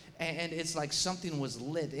fire. And it's like something was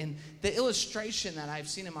lit. And the illustration that I've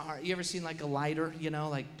seen in my heart, you ever seen like a lighter,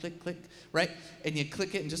 like click, click, right? And you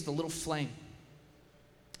click it and just a little flame.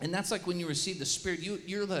 And that's like when you receive the Spirit,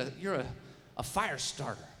 you're a fire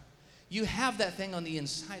starter. You have that thing on the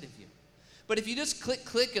inside of you. But if you just click,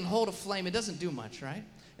 click, and hold a flame, it doesn't do much, right?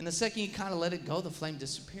 And the second you kind of let it go, the flame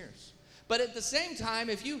disappears. But at the same time,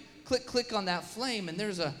 if you click, click on that flame, and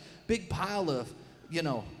there's a big pile of,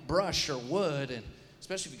 brush or wood, and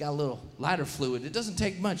especially if you got a little lighter fluid, it doesn't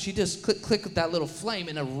take much. You just click, click with that little flame,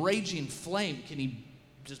 and a raging flame can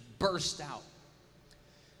just burst out.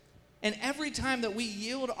 And every time that we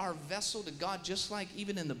yield our vessel to God, just like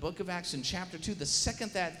even in the book of Acts in chapter 2, the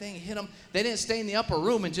second that thing hit them, they didn't stay in the upper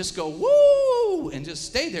room and just go, woo, and just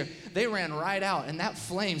stay there. They ran right out, and that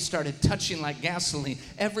flame started touching like gasoline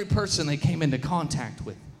every person they came into contact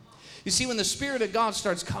with. You see, when the Spirit of God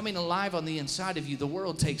starts coming alive on the inside of you, the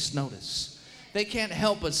world takes notice. They can't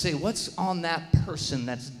help but say, what's on that person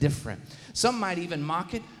that's different? Some might even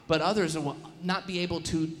mock it, but others will not be able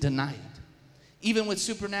to deny it. Even with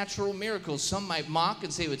supernatural miracles, some might mock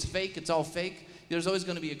and say it's fake, it's all fake. There's always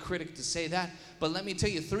going to be a critic to say that. But let me tell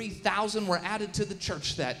you, 3,000 were added to the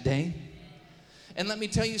church that day. And let me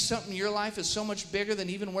tell you something, your life is so much bigger than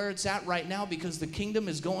even where it's at right now, because the kingdom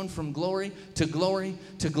is going from glory to glory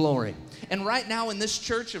to glory. And right now in this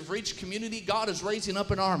church of Reach Community, God is raising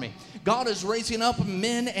up an army. God is raising up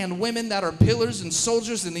men and women that are pillars and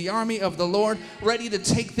soldiers in the army of the Lord, ready to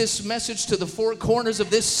take this message to the four corners of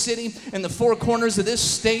this city and the four corners of this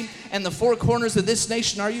state and the four corners of this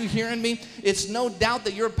nation. Are you hearing me? It's no doubt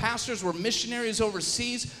that your pastors were missionaries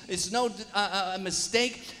overseas. It's no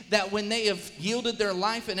mistake that when they have yielded their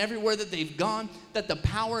life and everywhere that they've gone, that the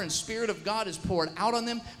power and Spirit of God is poured out on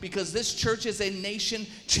them, because this church is a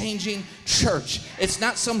nation-changing church. It's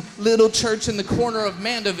not some little church in the corner of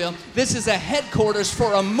Mandeville. This is a headquarters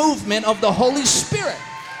for a movement of the Holy Spirit.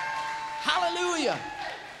 Hallelujah.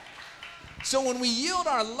 So when we yield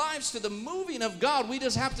our lives to the moving of God, we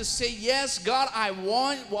just have to say, yes, God, I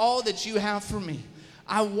want all that you have for me.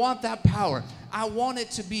 I want that power. I want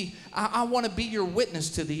it to be, I want to be your witness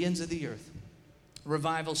to the ends of the earth.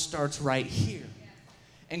 Revival starts right here.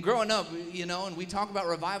 And growing up, and we talk about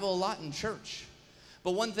revival a lot in church.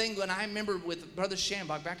 But one thing when I remember with Brother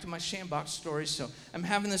Schambach, back to my Schambach story, so I'm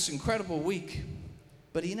having this incredible week,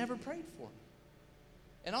 but he never prayed for me.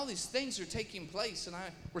 And all these things are taking place, and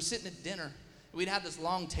we're sitting at dinner. We'd have this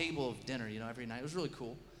long table of dinner, every night. It was really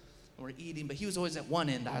cool. And we're eating, but he was always at one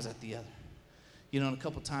end, I was at the other. And a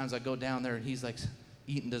couple times I go down there, and he's like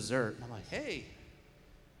eating dessert. And I'm like, hey.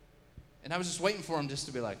 And I was just waiting for him just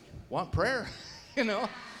to be like, want prayer?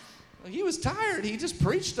 He was tired. He just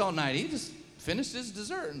preached all night. He just finished his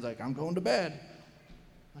dessert and was like, I'm going to bed.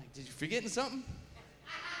 I'm like, did you forgetting something?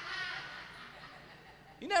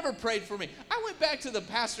 He never prayed for me. I went back to the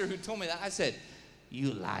pastor who told me that. I said,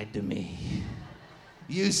 you lied to me.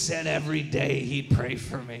 You said every day he'd pray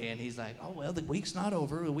for me. And he's like, oh, well, the week's not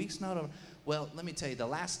over. The week's not over. Well, let me tell you, the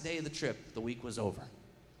last day of the trip, the week was over.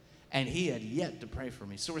 And he had yet to pray for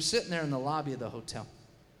me. So we're sitting there in the lobby of the hotel.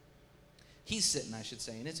 He's sitting, I should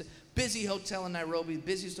say. And it's a busy hotel in Nairobi,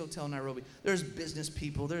 busiest hotel in Nairobi. There's business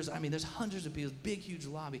people. There's hundreds of people, big, huge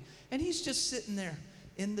lobby. And he's just sitting there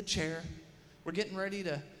in the chair. We're getting ready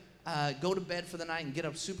to go to bed for the night and get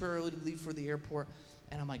up super early to leave for the airport.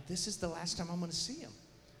 And I'm like, this is the last time I'm going to see him.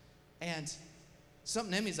 And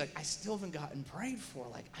something in me is like, I still haven't gotten prayed for.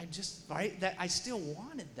 Like, I still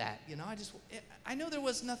wanted that. I know there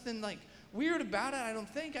was nothing like weird about it, I don't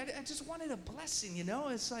think. I just wanted a blessing,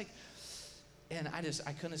 It's like, and I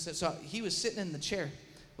couldn't have said, so he was sitting in the chair,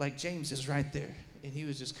 like James is right there. And he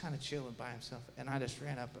was just kind of chilling by himself. And I just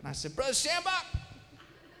ran up and I said, Brother Schambach,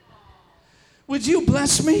 would you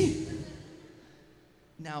bless me?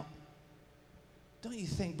 Now, don't you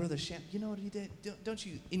think, Brother Schambach, you know what he did? Don't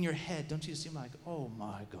you, in your head, don't you seem like, oh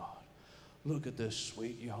my God, look at this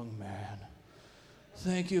sweet young man.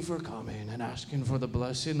 Thank you for coming and asking for the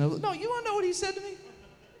blessing. No, you want to know what he said to me?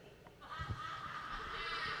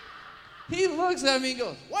 He looks at me and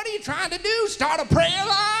goes, what are you trying to do? Start a prayer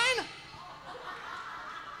line?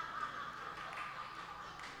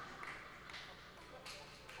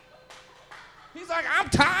 He's like, I'm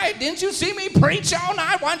tired. Didn't you see me preach all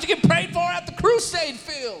night? Why don't you get prayed for at the crusade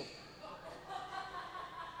field?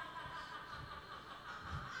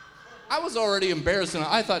 I was already embarrassed, and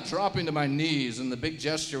I thought dropping to my knees and the big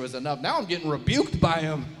gesture was enough. Now I'm getting rebuked by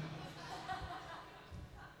him.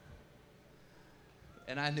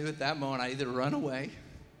 And I knew at that moment I either run away,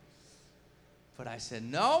 but I said,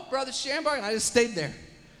 no, Brother Schambach, and I just stayed there.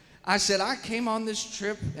 I said, I came on this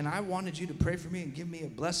trip, and I wanted you to pray for me and give me a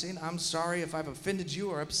blessing. I'm sorry if I've offended you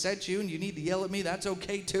or upset you, and you need to yell at me. That's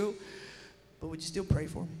okay, too. But would you still pray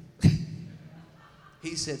for me?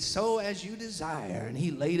 He said, so as you desire. And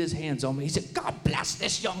he laid his hands on me. He said, God bless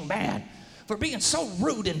this young man for being so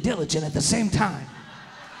rude and diligent at the same time.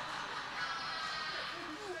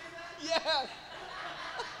 Yeah.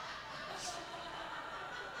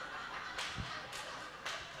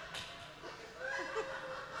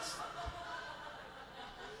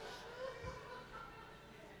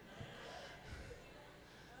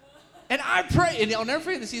 And I pray, and I'll never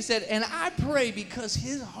forget this, he said, and I pray because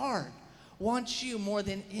his heart wants you more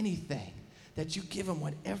than anything, that you give him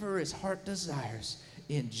whatever his heart desires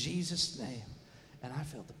in Jesus' name. And I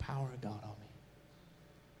felt the power of God on me.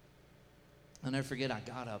 I'll never forget, I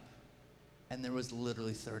got up, and there was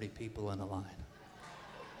literally 30 people in the line.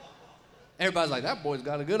 Everybody's like, that boy's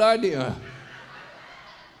got a good idea.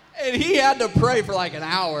 And he had to pray for like an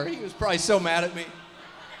hour. He was probably so mad at me.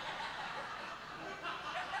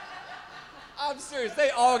 I'm serious.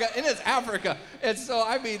 They all got, and it's Africa. And so,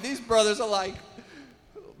 these brothers are like,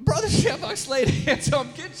 Brother Schambach laid hands on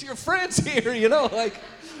him. Get your friends here, like,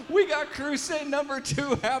 we got crusade number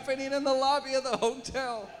 2 happening in the lobby of the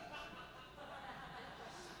hotel.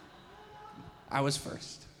 I was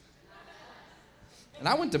first. And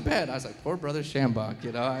I went to bed. I was like, poor Brother Schambach,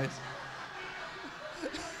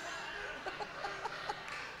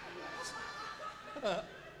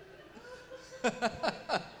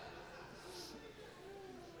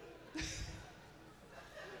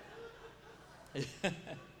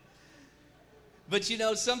 But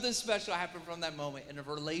something special happened from that moment, and a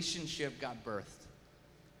relationship got birthed.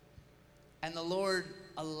 And the Lord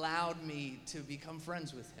allowed me to become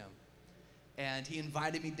friends with him. And he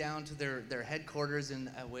invited me down to their headquarters,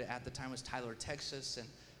 and at the time was Tyler, Texas. And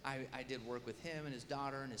I did work with him and his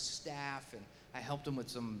daughter and his staff, and I helped him with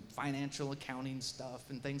some financial accounting stuff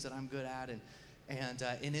and things that I'm good at.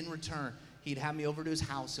 And in return, he'd have me over to his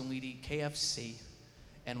house, and we'd eat KFC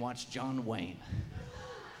and watch John Wayne.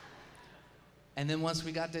 And then once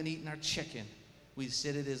we got done eating our chicken, we'd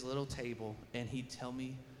sit at his little table, and he'd tell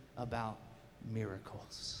me about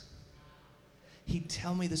miracles. He'd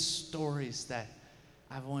tell me the stories that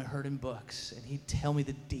I've only heard in books, and he'd tell me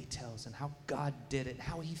the details and how God did it, and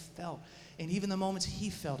how he felt, and even the moments he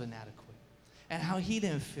felt inadequate, and how he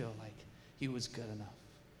didn't feel like he was good enough.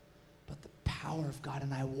 But the power of God,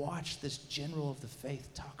 and I watched this general of the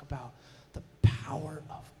faith talk about the power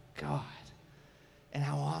of God and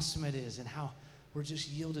how awesome it is and how we're just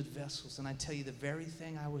yielded vessels. And I tell you, the very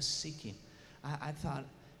thing I was seeking, I thought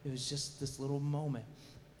it was just this little moment,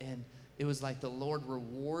 and it was like the Lord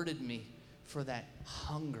rewarded me for that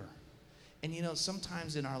hunger. And you know,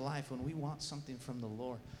 sometimes in our life when we want something from the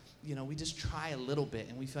Lord, you know, we just try a little bit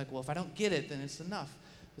and we feel like, well, if I don't get it, then it's enough.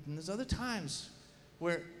 But then there's other times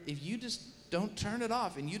where if you just don't turn it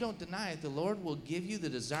off and you don't deny it, the Lord will give you the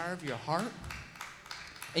desire of your heart.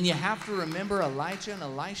 And you have to remember Elijah and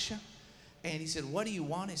Elisha. And he said, what do you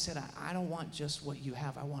want? He said, I don't want just what you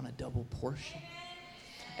have. I want a double portion.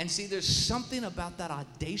 And see, there's something about that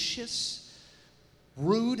audacious,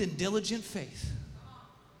 rude, and diligent faith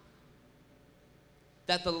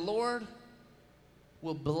that the Lord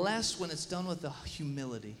will bless when it's done with a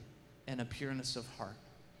humility and a pureness of heart.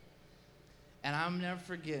 And I'm never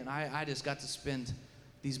forgetting, I just got to spend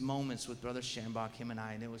these moments with Brother Schambach, him and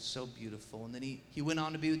I, and it was so beautiful. And then he went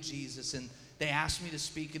on to be with Jesus, and they asked me to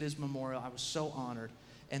speak at his memorial. I was so honored.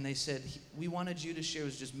 And they said, we wanted you to share. It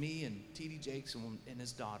was just me and T.D. Jakes and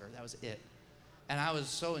his daughter. That was it. And I was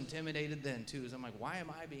so intimidated then, too. I'm like, why am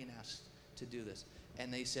I being asked to do this?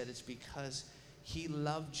 And they said, it's because he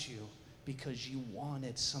loved you because you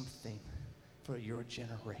wanted something for your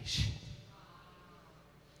generation.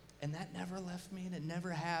 And that never left me, and it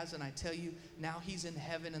never has. And I tell you, now he's in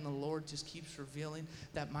heaven, and the Lord just keeps revealing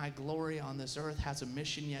that my glory on this earth has a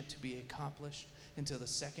mission yet to be accomplished until the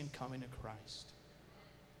second coming of Christ.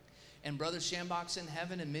 And Brother Schambach's in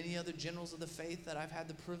heaven, and many other generals of the faith that I've had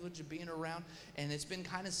the privilege of being around. And it's been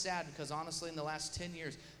kind of sad because honestly, in the last 10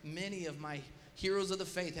 years, many of my heroes of the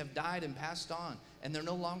faith have died and passed on, and they're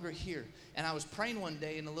no longer here. And I was praying one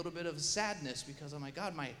day in a little bit of sadness because, oh my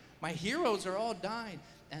God, my heroes are all dying.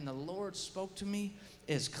 And the Lord spoke to me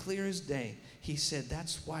as clear as day. He said,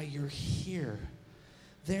 that's why you're here.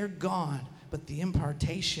 They're gone, but the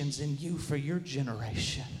impartation's in you for your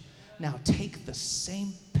generation. Now take the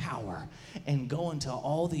same power and go into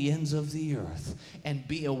all the ends of the earth and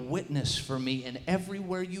be a witness for me. And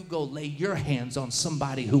everywhere you go, lay your hands on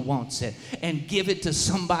somebody who wants it and give it to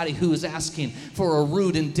somebody who is asking for a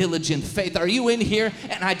rude and diligent faith. Are you in here?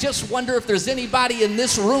 And I just wonder if there's anybody in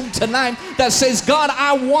this room tonight that says, God,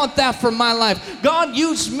 I want that for my life. God,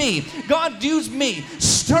 use me. God, use me.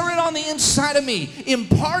 Stir it on the inside of me.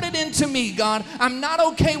 Impart it into me, God. I'm not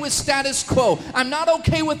okay with status quo. I'm not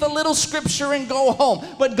okay with a little scripture and go home.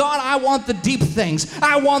 But God, I want the deep things.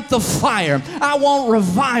 I want the fire. I want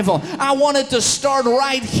revival. I want it to start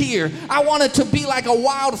right here. I want it to be like a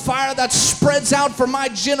wildfire that spreads out for my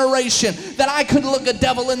generation, that I could look a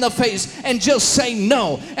devil in the face and just say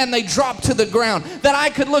no, and they drop to the ground. That I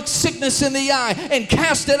could look sickness in the eye and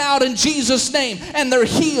cast it out in Jesus' name, and they're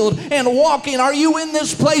healed and walking. Are you in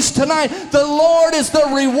this place tonight? The Lord is the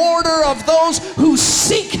rewarder of those who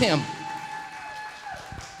seek him.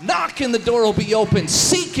 Knock and the door will be open.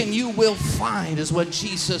 Seek and you will find, is what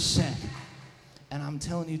Jesus said. And I'm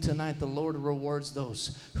telling you tonight, the Lord rewards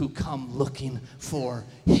those who come looking for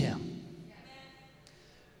him.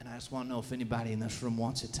 And I just want to know if anybody in this room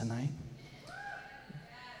wants it tonight.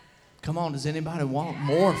 Come on, does anybody want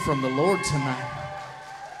more from the Lord tonight?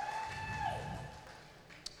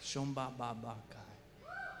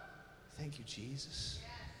 Thank you, Jesus.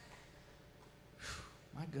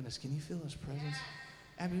 My goodness, can you feel his presence?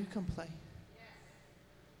 Abby, you come play.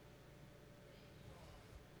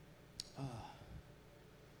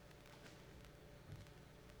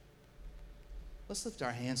 Let's lift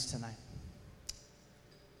our hands tonight.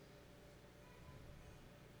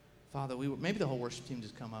 Father, maybe the whole worship team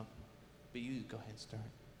just come up, but you go ahead and start.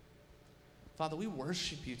 Father, we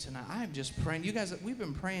worship you tonight. I am just praying. You guys, we've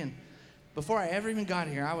been praying. Before I ever even got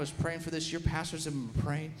here, I was praying for this. Your pastors have been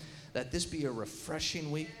praying that this be a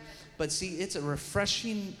refreshing week. But see, it's a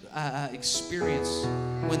refreshing experience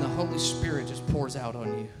when the Holy Spirit just pours out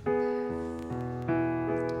on you.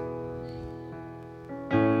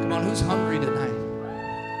 Come on, who's hungry tonight?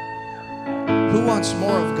 Who wants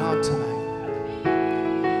more of God tonight?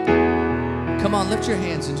 Come on, lift your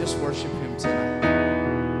hands and just worship him tonight.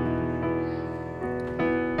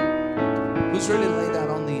 Who's ready to lay that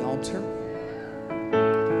on the altar?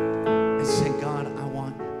 And say, God, I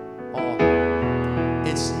want all.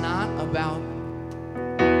 It's not about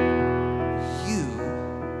you.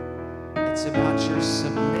 It's about your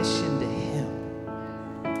submission to him.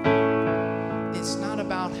 It's not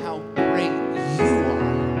about how great you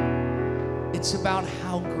are. It's about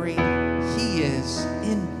how great He is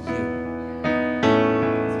in you.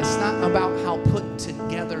 It's not about how put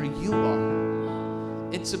together you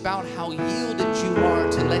are. It's about how yielded you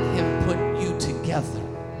are to let Him put you together.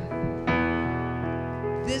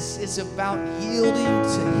 This is about yielding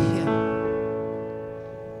to Him.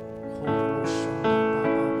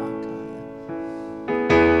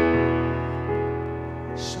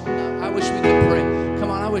 I wish we could pray.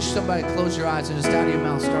 Come on, I wish somebody would close your eyes and just out of your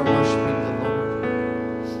mouth start worshiping the Lord.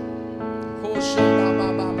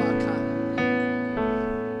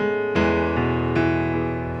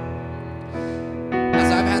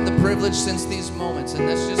 Since these moments, and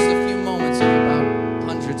that's just a few moments of about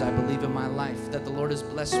hundreds, I believe, in my life that the Lord has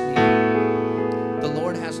blessed me. The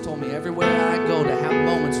Lord has told me everywhere I go to have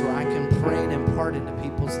moments where I can pray and impart into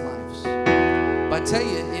people's lives. But I tell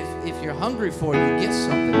you, if you're hungry for it, you get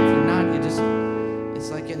something. If you're not, it's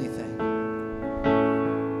like anything.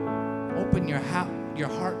 Open your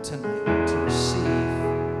heart tonight to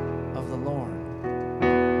receive of the Lord.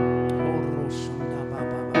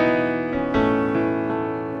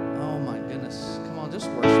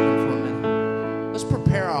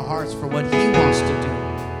 Our hearts for what He wants to do.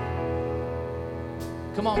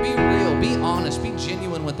 Come on, be real, be honest, be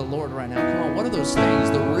genuine with the Lord right now. Come on, what are those things,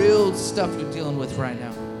 the real stuff you're dealing with right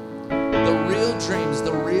now? The real dreams,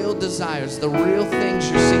 the real desires, the real things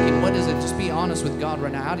you're seeking. What is it? Just be honest with God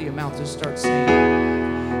right now. Out of your mouth, just start saying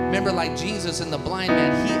it. Remember, like Jesus and the blind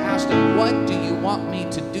man, He asked him, what do you want me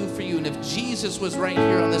to do for you? And if Jesus was right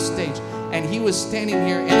here on this stage and He was standing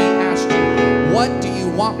here and He asked you, what do you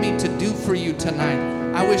want me to do for you tonight?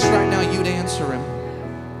 I wish right now you'd answer Him.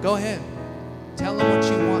 Go ahead. Tell Him what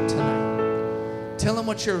you want tonight. Tell Him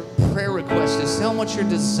what your prayer request is. Tell Him what your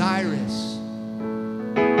desire is.